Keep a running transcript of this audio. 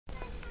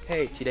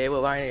Hey, today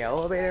we're riding the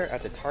elevator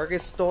at the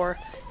Target store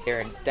here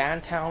in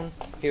downtown,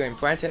 here in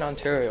Brampton,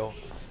 Ontario.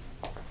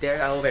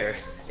 Their elevator,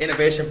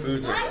 Innovation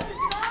Bruiser.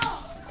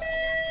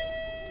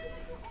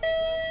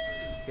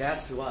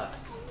 Guess what?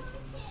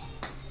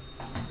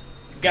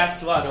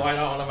 Guess what? Why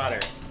not on the matter?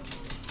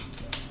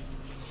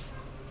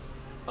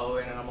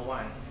 Elevator number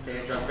 1,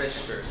 danger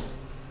fixtures.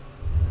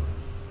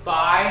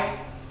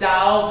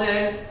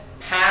 5,000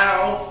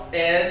 pounds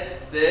in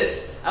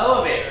this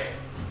elevator.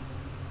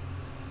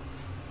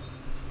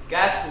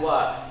 Guess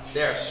what?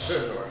 They're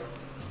Schindler.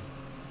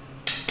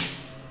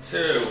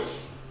 2,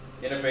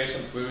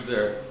 Innovation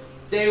Bruiser.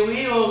 They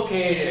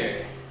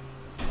relocated.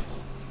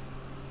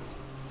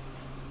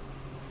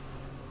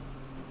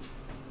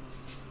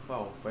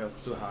 Whoa, but it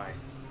was too high.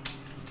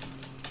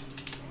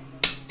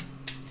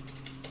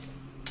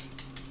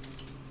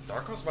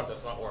 Dark Horse one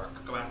does not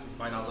work. Capacity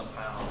 5,000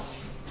 pounds.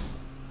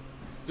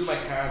 Do my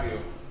car view.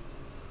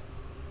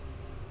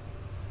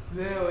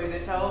 Really,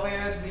 this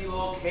elevator is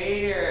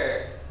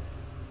relocated.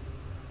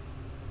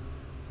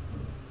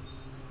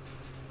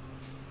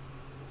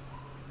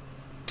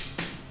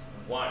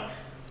 One.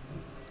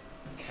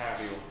 Car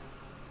view.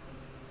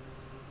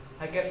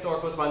 I guess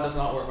Dark Horse one does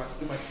not work. Let's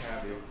do my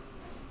car view.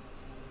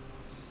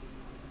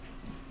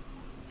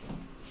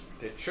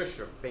 The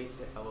Fixture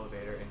basic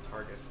elevator in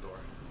Target store.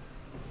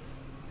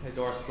 The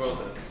doors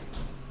closes.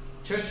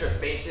 Fixture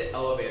basic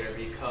elevator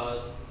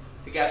because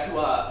guess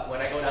what? When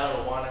I go down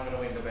to 1, I'm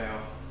gonna ring the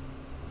bell.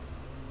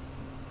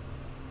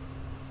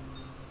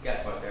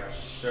 Guess what? They're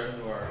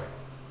Schindler.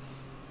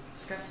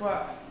 Guess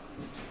what?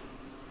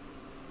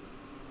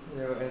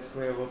 It's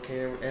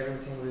relocated.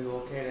 Everything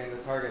relocated in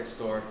the Target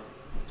store.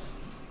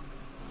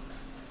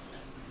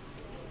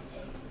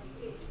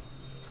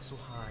 It's too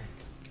high.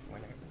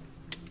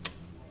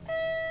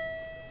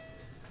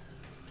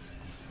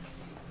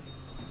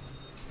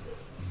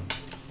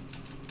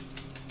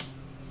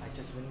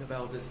 Just ring the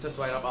bell. Just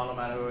right up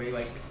automatically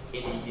like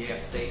any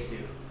US state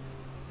do.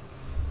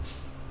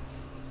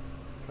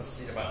 Let's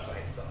see the button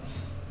lights up.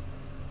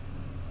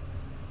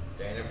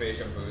 The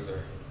Innovation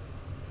Bruiser.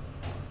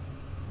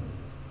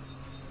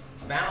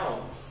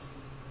 Bounce.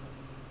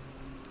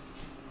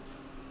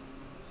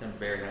 And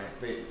very nice.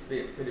 It's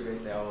pretty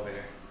basic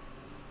elevator.